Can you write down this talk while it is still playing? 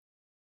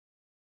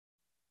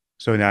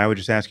So now I would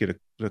just ask you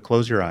to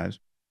close your eyes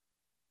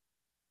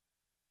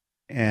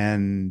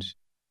and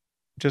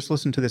just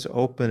listen to this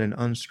open and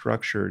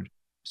unstructured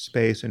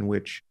space in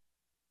which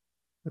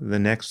the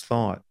next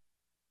thought,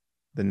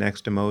 the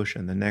next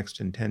emotion, the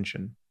next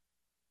intention,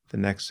 the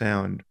next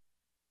sound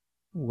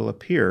will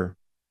appear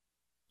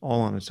all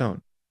on its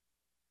own.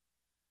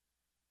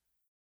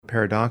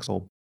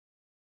 Paradoxal.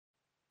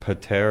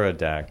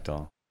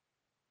 Pterodactyl.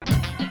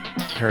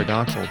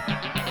 Paradoxal.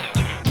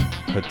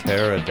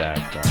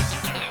 Pterodactyl.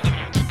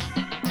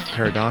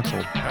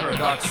 Paradoxal.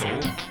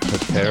 Paradoxal.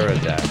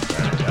 Pterodactyl.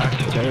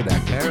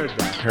 Pterodactyl.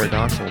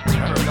 Paradoxal.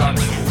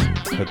 Paradoxal.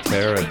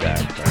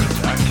 Pterodactyl.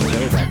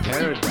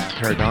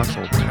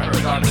 Paradoxal.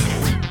 Paradoxal.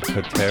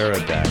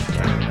 Pterodactyl.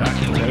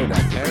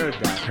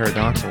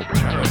 Paradoxal.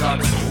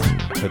 Paradoxal.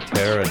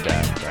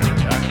 Pterodactyl.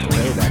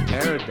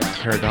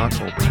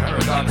 Paradoxal.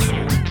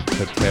 Paradoxal.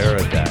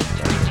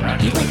 Pterodactyl.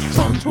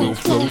 Electrons will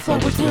flow,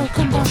 forwards will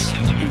combust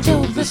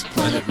until this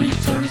planet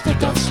returns to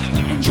dust.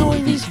 Enjoy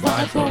these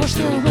vibes while we're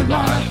still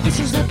alive. This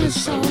is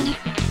episode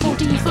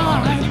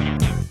 45.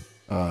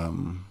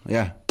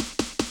 Yeah.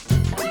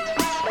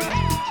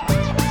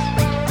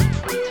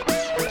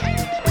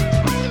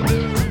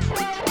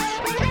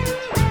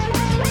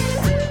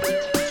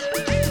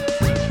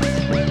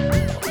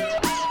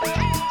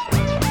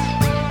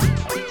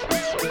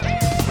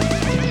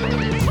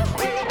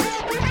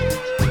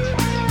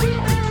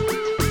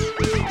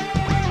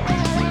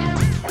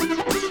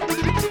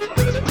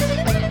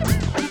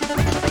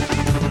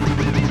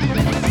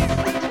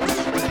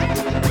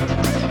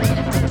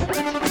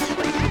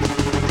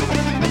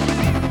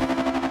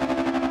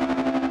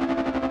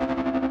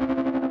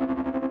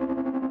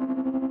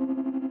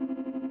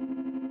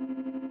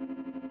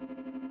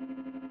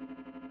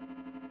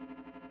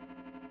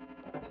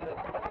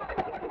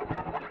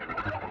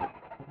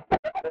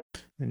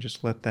 And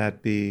just let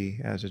that be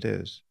as it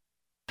is.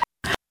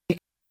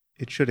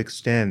 It should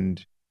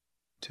extend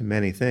to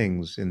many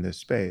things in this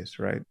space,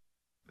 right?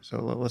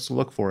 So let's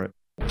look for it.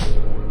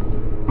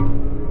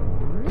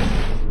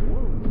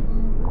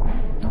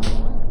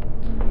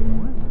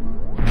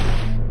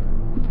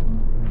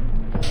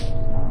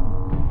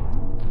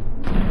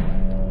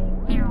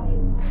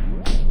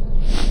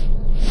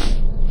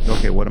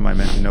 Okay, what am I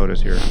meant to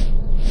notice here?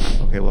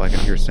 Okay, well, I can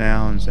hear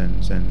sounds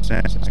and sounds.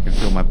 I can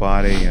feel my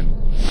body,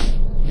 and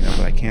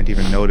but I can't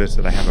even notice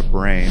that I have a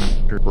brain.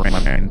 My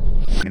brain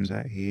means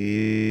that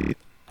he.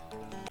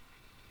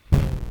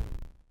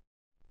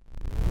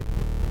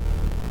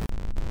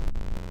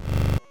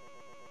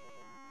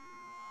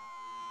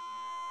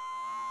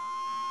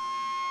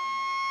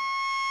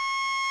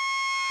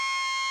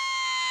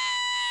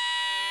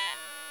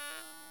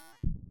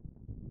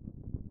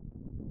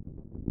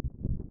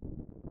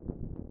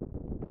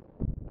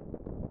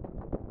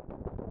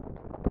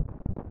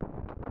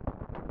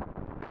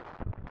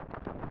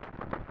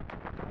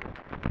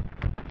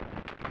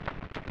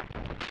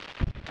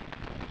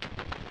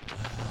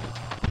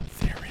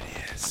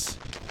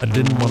 I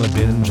didn't want to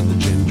binge on the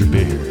ginger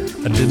beer.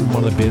 I didn't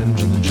want to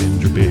binge on the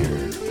ginger beer.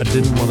 I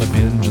didn't want to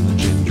binge on the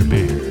ginger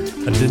beer.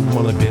 I didn't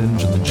want to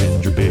binge on the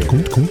ginger beer.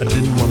 I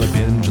didn't want to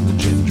binge on the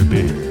ginger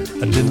beer.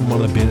 I didn't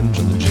want to binge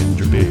on the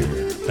ginger beer.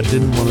 I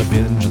didn't want to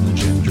binge on the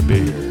ginger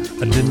beer.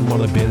 I didn't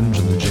want to binge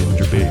on the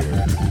ginger beer.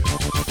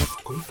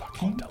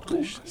 Fucking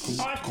delicious.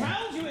 I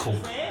told you it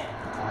was there.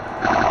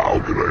 How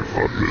can I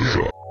fuck this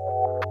up?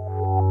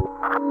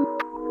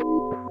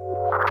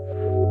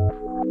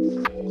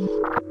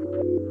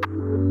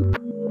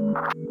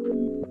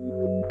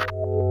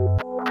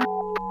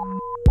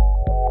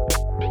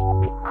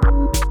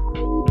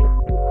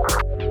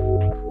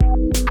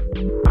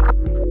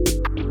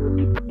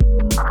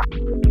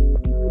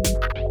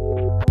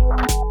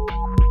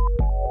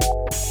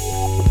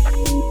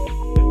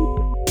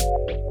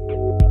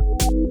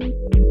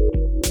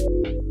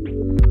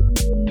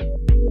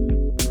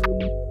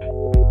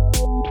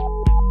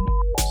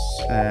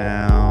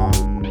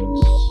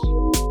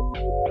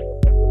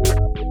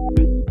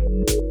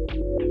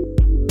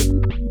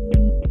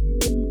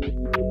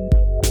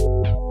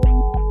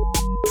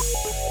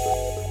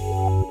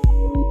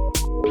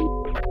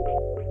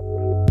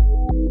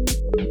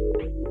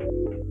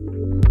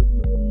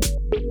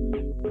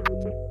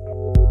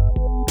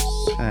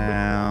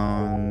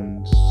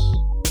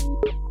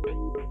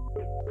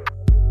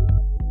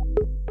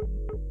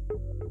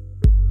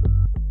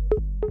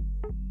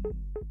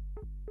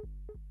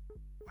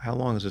 How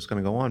long is this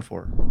going to go on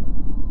for?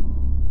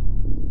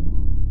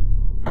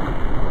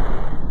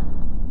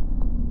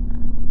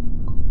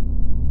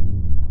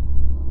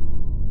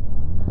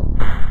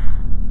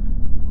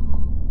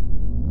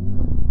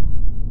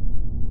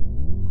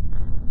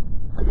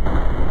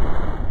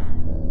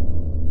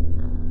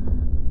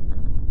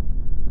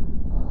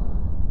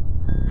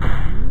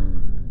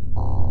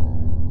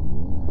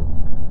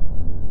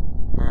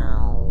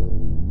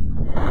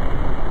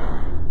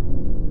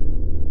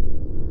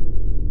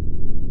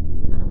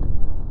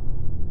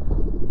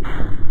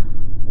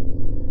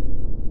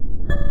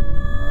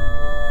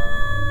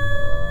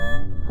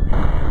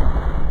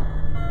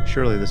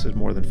 Surely this is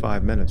more than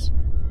 5 minutes.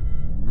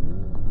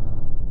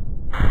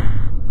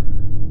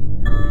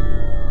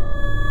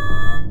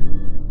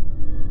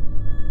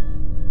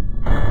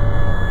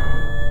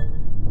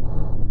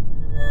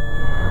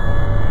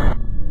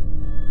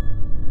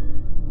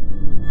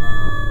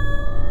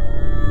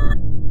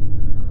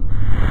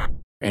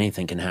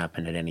 anything can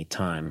happen at any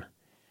time.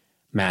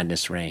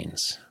 Madness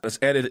reigns. Let's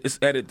edit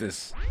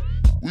this.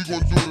 We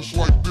gonna do this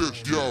like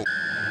this, yo.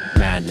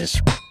 Madness.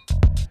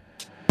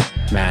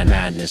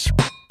 Madness.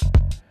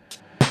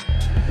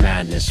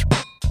 Madness.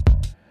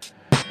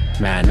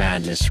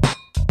 Madness.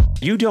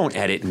 You don't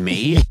edit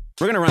me.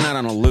 We're gonna run out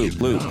on a loop.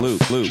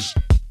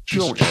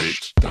 Don't edit.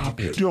 Stop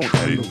it. Don't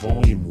edit. The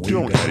volume way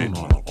Don't down edit.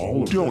 on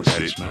all of Don't this.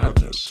 edit. It's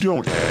madness.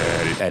 Don't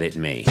edit. Edit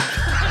me.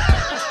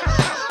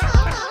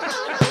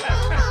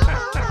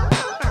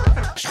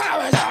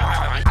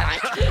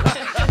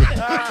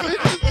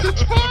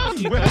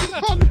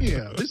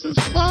 This is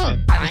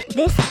fun.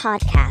 This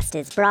podcast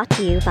is brought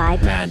to you by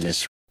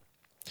Madness.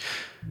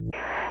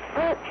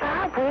 But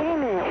Bob, wait a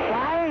minute.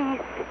 Why are you...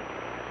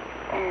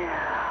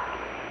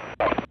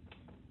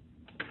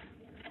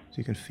 So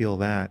you can feel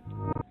that.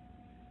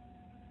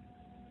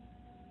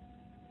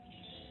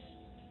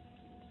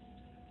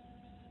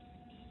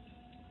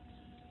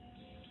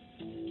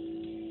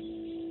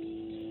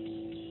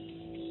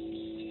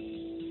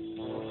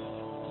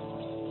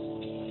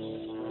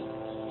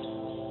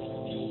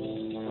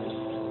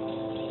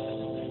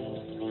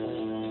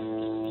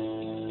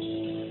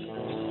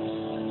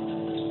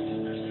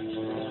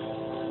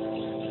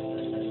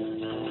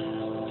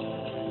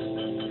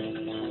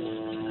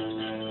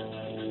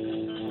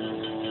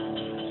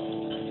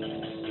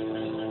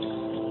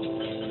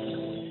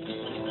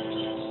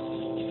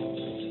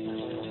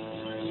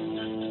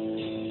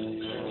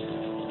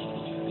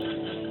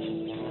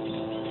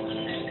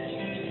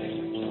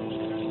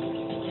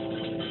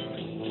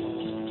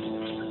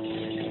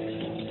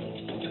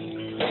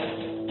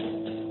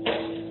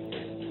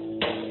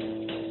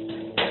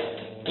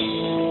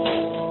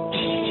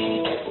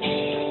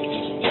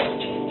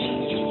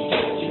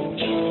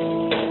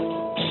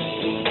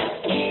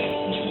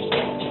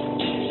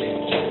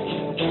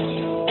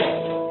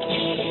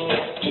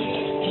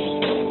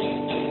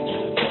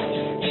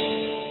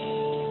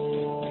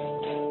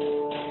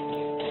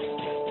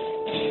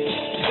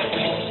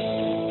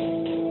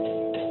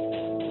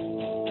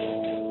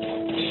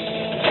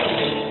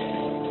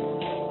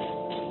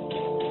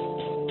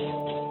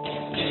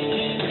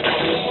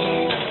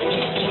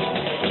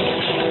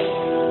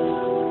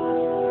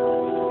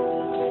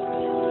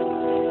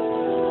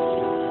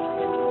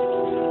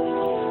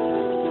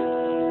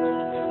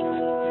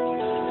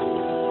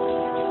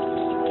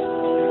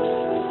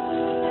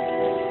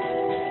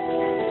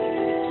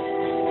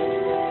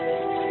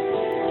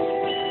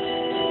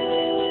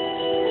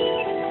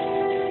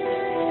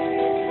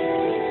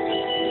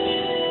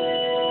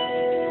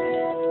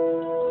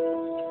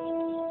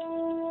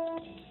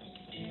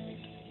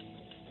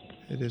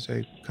 It is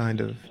a kind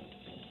of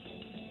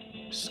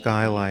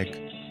sky-like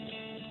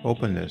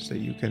openness that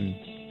you can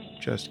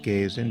just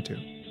gaze into.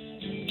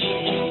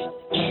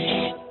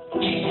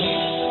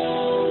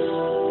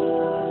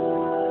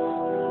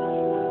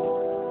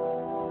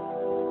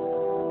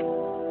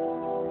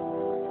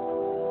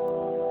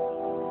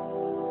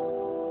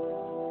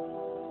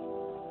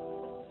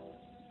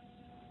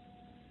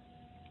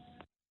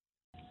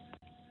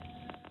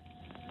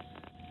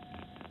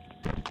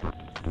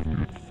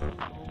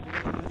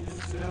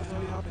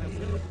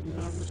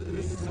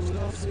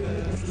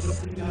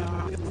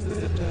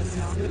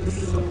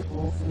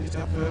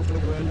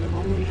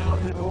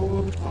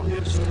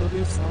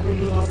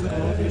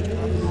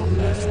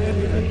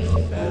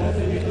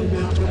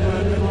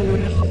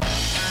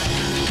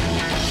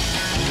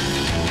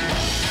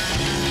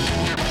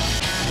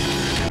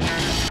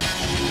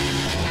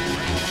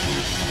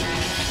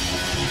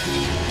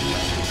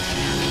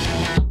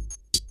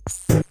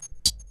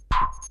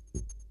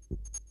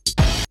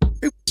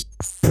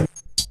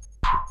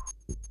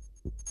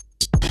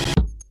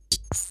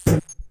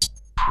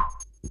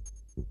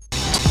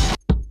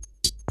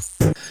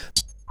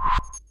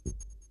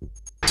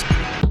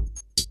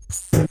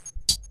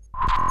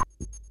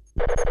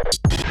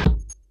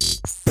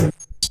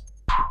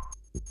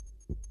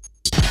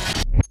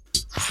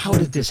 How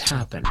did this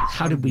happen?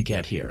 How did we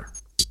get here?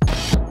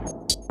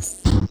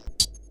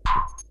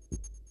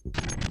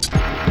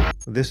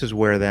 This is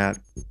where that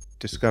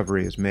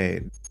discovery is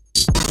made.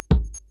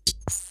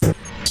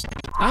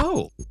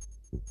 Oh.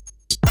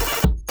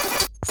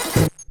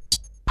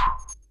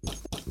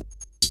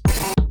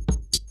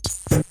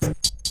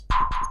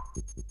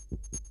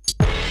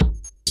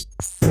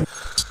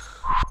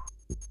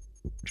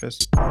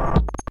 Just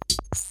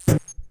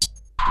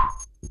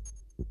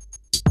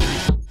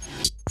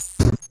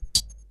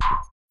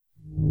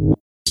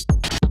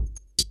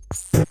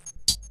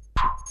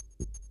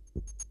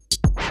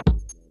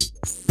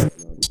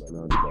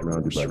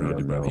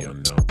Surrounded by the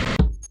unknown.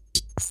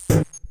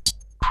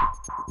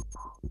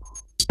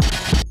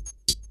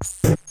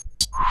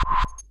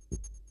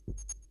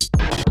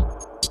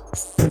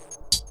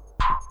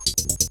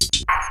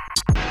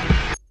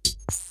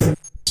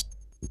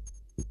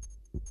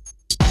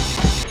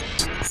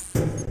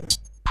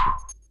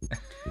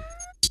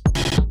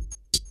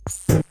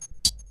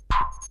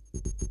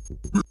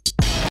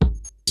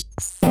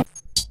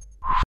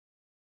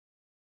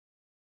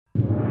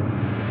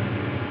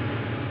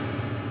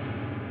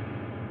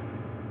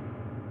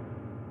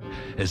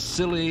 As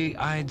silly,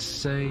 I'd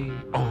say,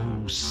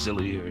 oh,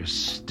 sillier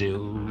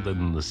still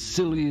than the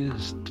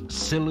silliest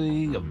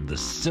silly of the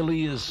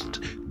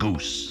silliest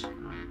goose.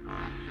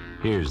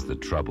 Here's the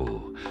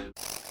trouble.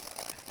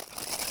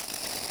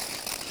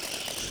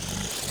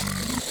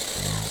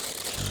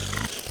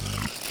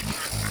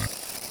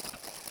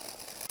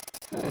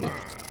 Well,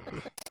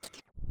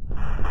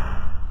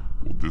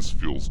 this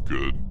feels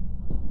good.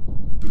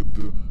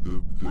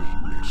 The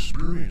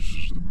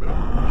experiences, the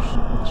memories,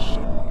 the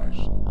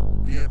sunrise,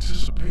 the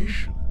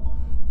anticipation.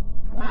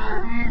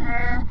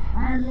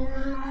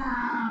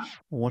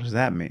 What does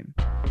that mean?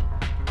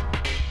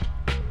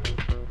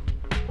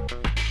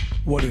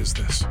 What is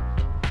this?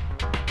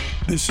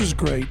 This is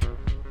great.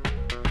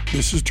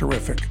 This is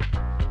terrific.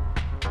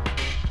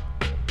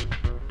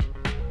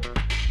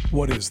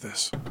 What is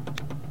this?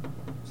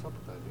 What's up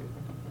with that, dude?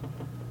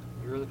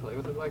 You really play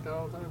with it like that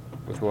all the time?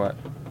 With what?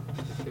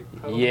 The kick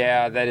pedal?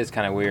 Yeah, that is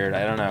kind of weird.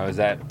 I don't know. Is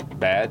that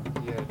bad?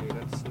 Yeah, dude,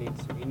 that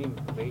needs. You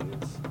need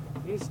maintenance.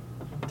 You need to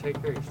take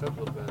care of your stuff a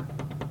little better.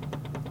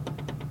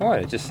 What?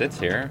 It just sits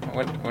here.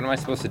 What am I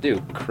supposed to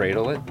do?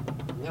 Cradle it?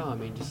 No, I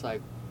mean just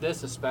like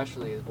this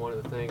especially is one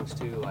of the things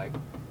too. Like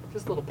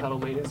just a little pedal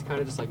maintenance, kind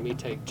of just like me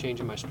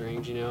changing my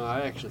strings. You know,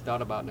 I actually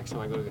thought about next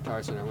time I go to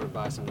Guitar Center, I want to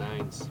buy some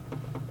 9s,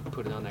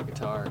 put it on that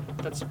guitar.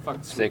 That's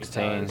fucking sweet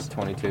 16s,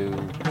 22.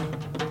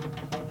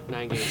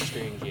 9-gauge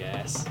strings,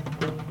 yes.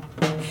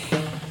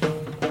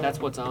 That's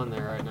what's on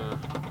there right now.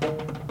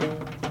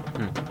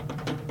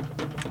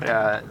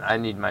 Yeah, I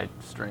need my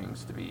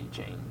strings to be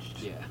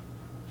changed. Yeah,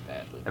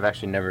 badly. I've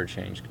actually never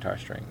changed guitar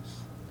strings.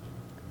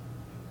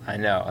 I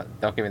know.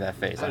 Don't give me that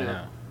face. I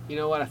know. You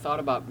know what? I thought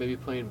about maybe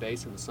playing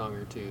bass in the song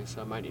or two,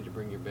 so I might need to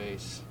bring your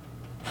bass.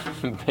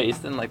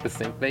 Basin? Like the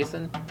sink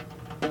basin?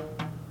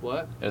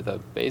 What? Or the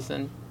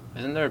basin?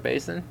 Isn't there a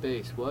basin?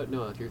 Bass. What?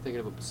 No, you're thinking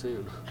of a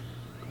bassoon.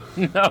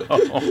 No.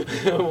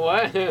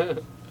 What?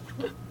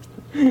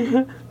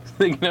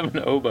 Thinking of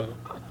an oboe.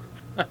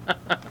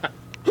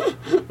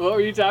 What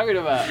were you talking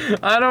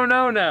about? I don't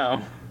know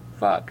now.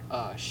 Fuck.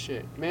 Oh,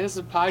 shit. Man, this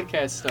is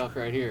podcast stuff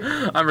right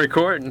here. I'm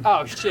recording.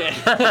 Oh, shit.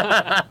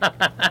 Yeah.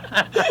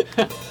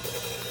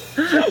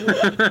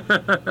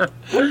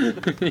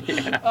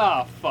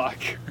 Oh, fuck.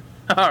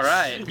 All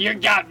right. You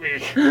got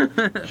me.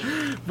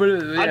 But,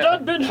 yeah. I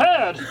done been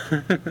had.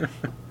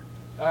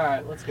 All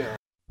right, let's go.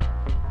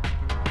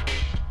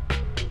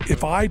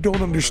 If I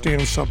don't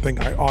understand something,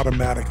 I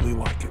automatically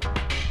like it.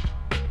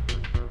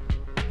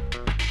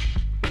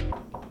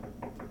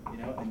 You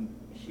know, and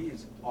he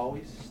is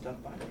always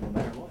stuck by me no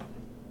matter what.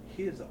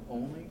 He is the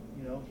only,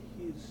 you know,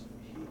 his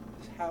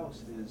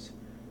house is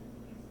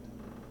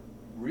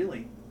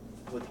really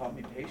what taught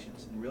me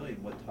patience and really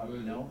what taught me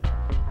knowing.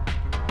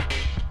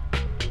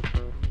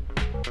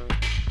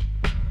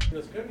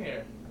 Feels good in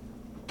here.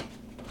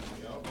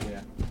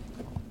 Yeah.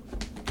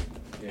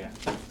 Yeah.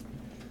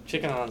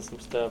 Chicken on some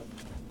stuff.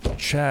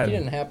 Chad. You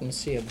didn't happen to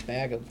see a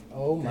bag of,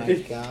 oh my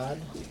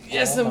god.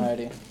 Yes,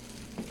 Almighty.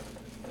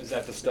 Is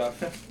that the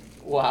stuff?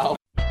 Wow.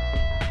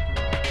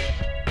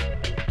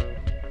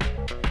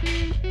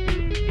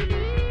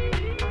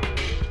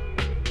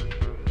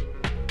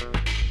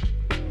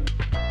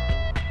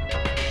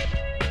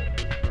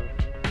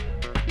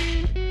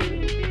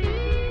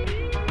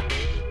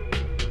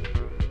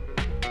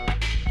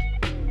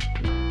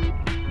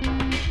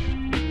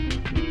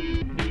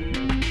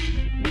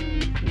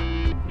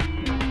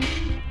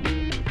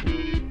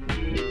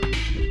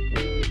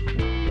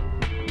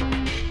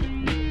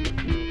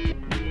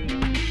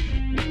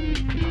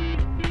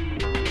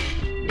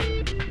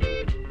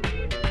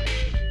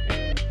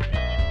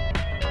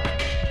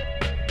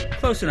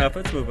 Close enough.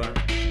 Let's move on.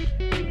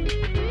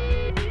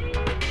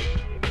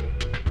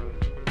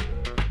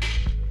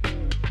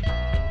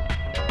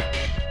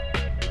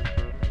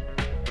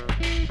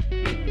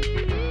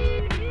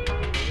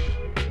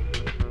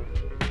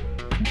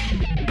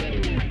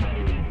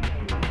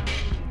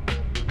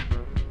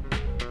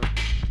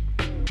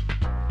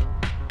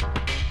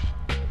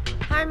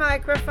 Hi,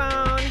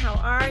 microphone. How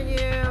are you?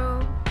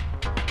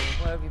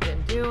 What have you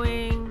been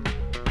doing?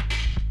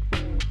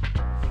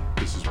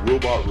 This is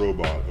Robot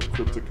of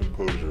Cryptic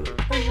Composure,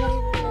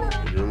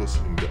 and you're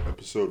listening to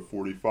episode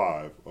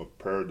 45 of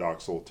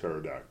Paradoxal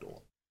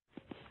Pterodactyl.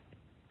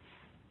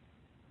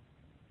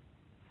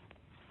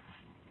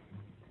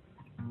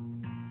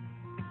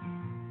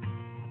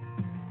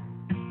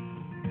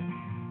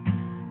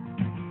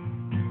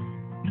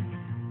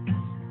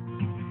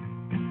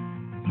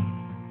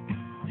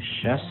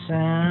 Wish I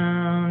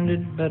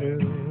sounded better,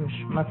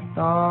 wish my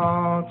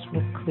thoughts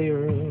were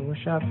clearer,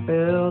 wish I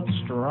felt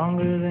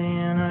stronger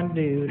than I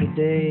do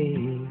today.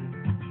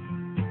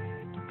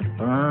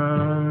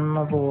 Burn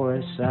my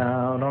voice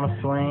out on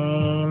a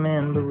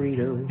flaming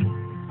burrito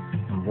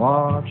and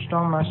watched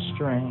all my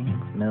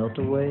strength melt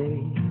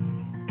away.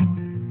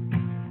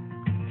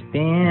 It's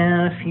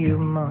been a few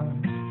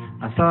months,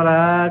 I thought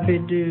I'd be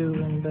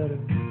doing better.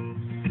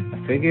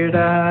 I figured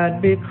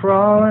I'd be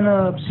crawling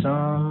up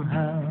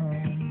somehow.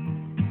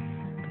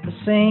 The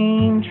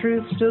same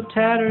truth still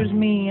tatters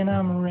me and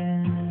I'm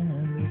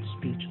rendered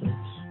speechless.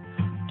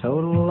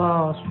 total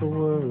loss for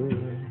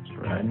words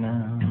right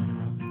now.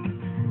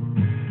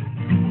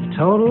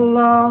 Total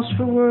loss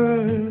for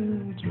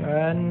words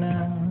right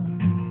now.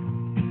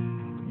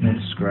 No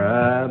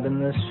describing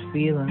this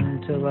feeling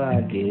until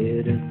I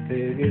get it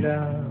figured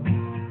out.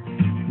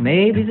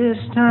 Maybe this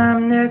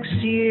time next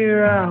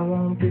year I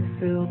won't be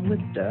filled with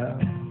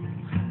doubt.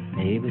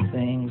 Maybe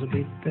things will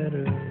be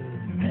better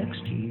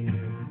next year.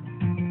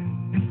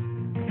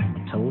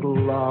 Total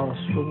loss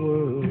for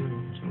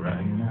words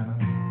right now.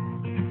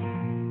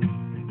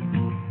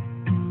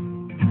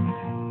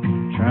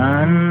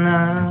 Trying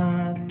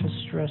not to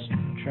stress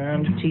it,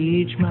 trying to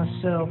teach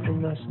myself a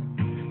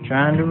lesson,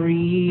 trying to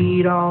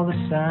read all the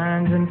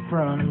signs in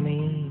front of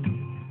me.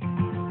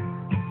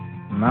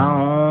 My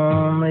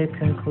only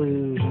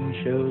conclusion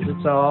shows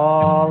it's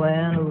all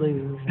an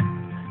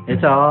illusion.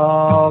 It's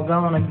all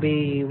gonna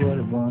be what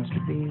it wants to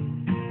be.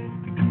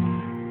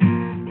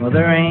 Well,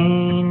 there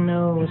ain't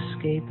no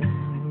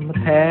escaping the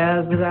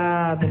paths that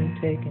I've been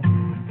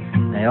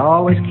taking. They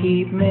always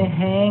keep me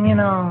hanging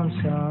on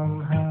somehow.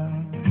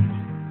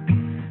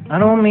 I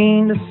don't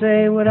mean to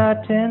say what I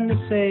tend to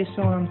say,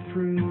 so I'm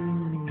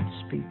through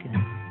speaking.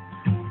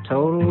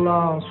 Total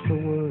loss for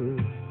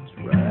words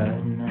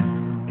right now.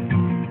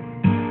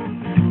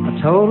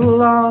 A total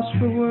loss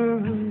for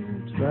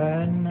words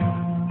right now.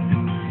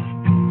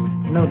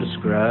 No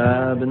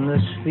describing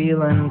this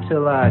feeling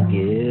till I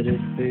get it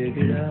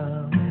figured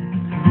out.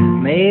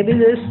 Maybe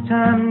this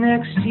time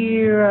next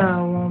year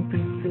I won't be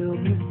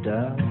filled with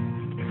doubt.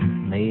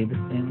 Maybe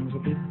things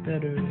will be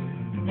better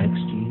next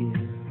year.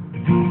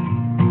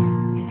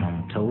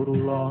 I'm a total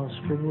loss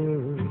for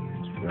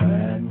words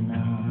right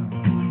now.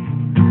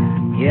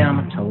 Yeah, I'm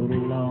a total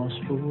loss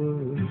for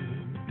words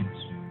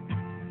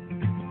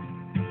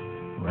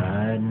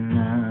right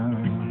now.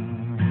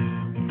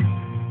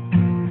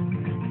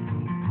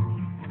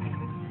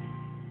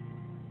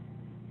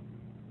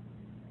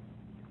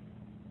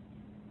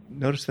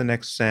 Notice the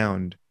next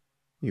sound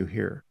you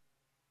hear.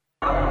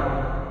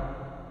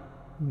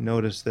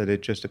 Notice that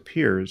it just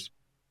appears,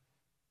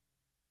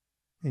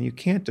 and you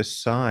can't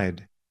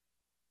decide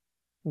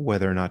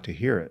whether or not to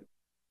hear it.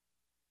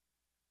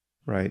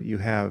 Right? You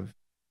have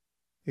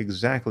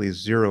exactly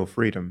zero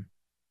freedom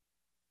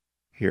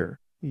here.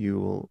 You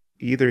will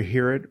either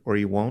hear it or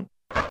you won't.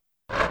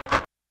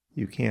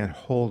 You can't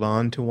hold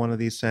on to one of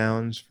these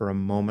sounds for a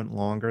moment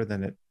longer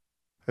than it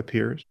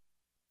appears.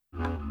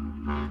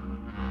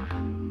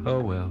 Oh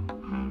well,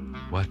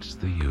 what's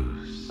the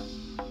use?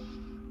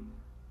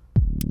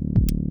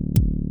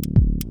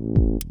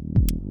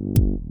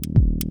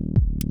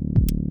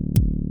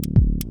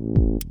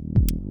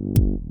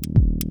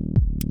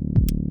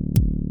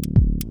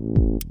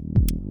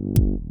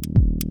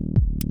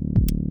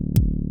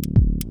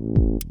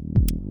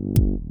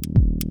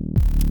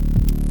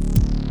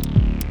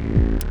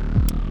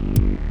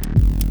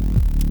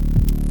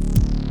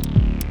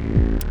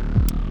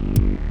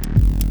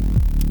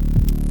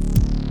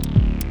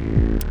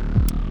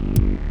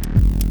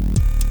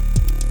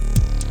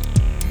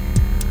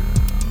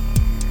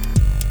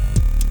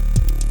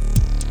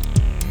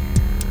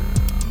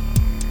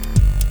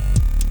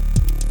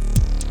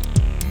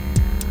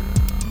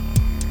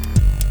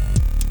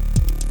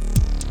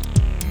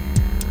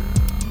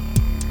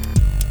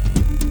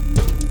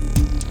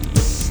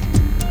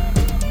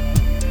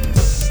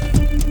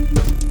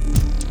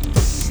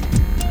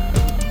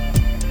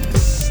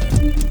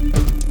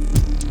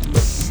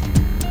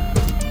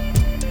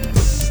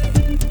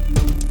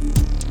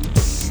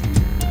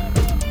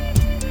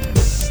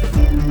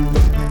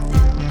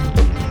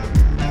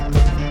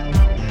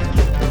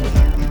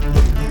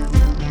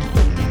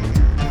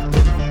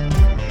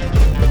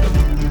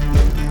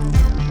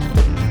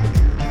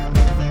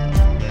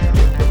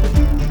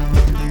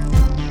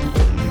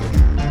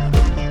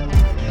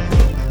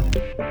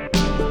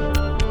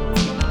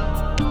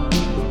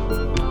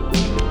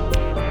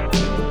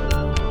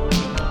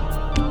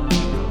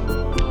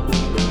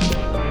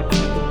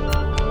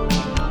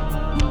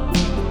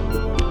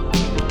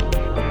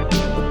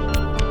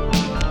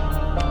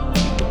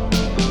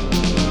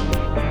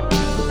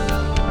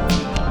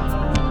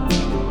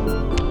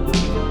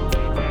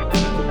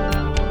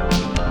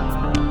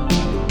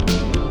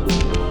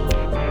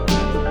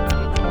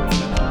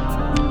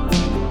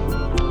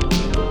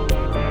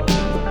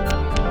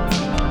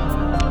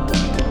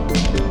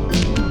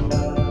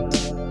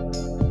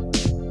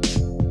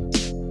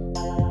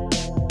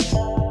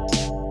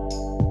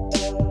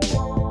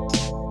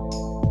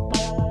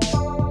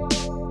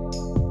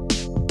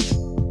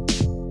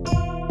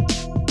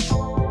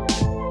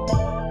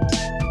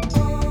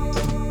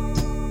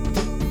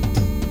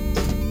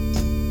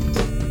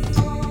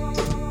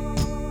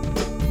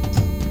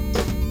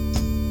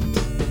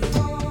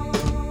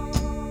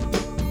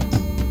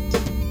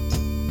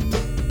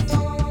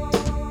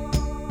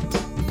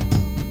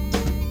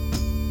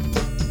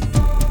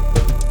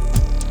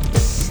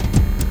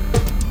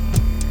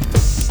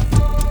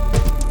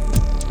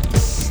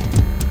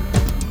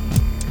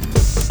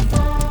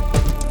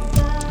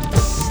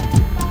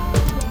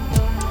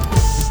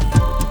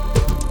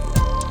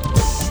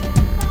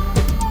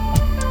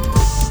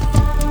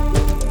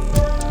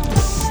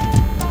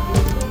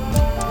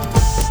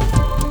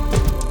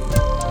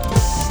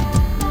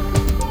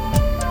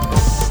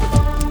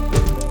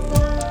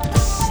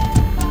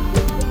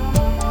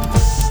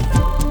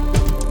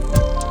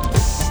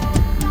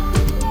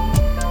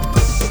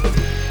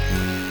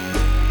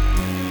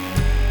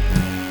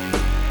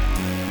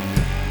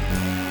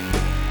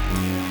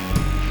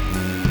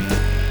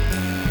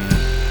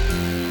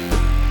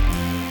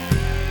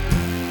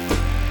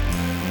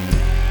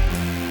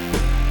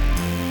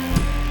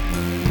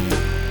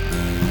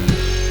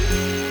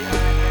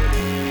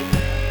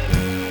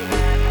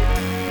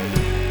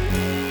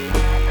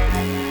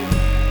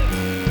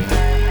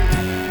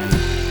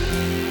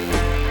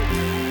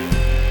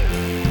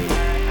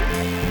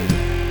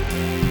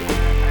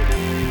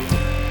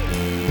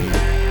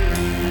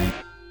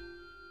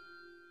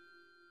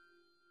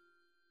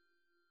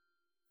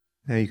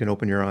 Now you can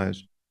open your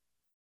eyes.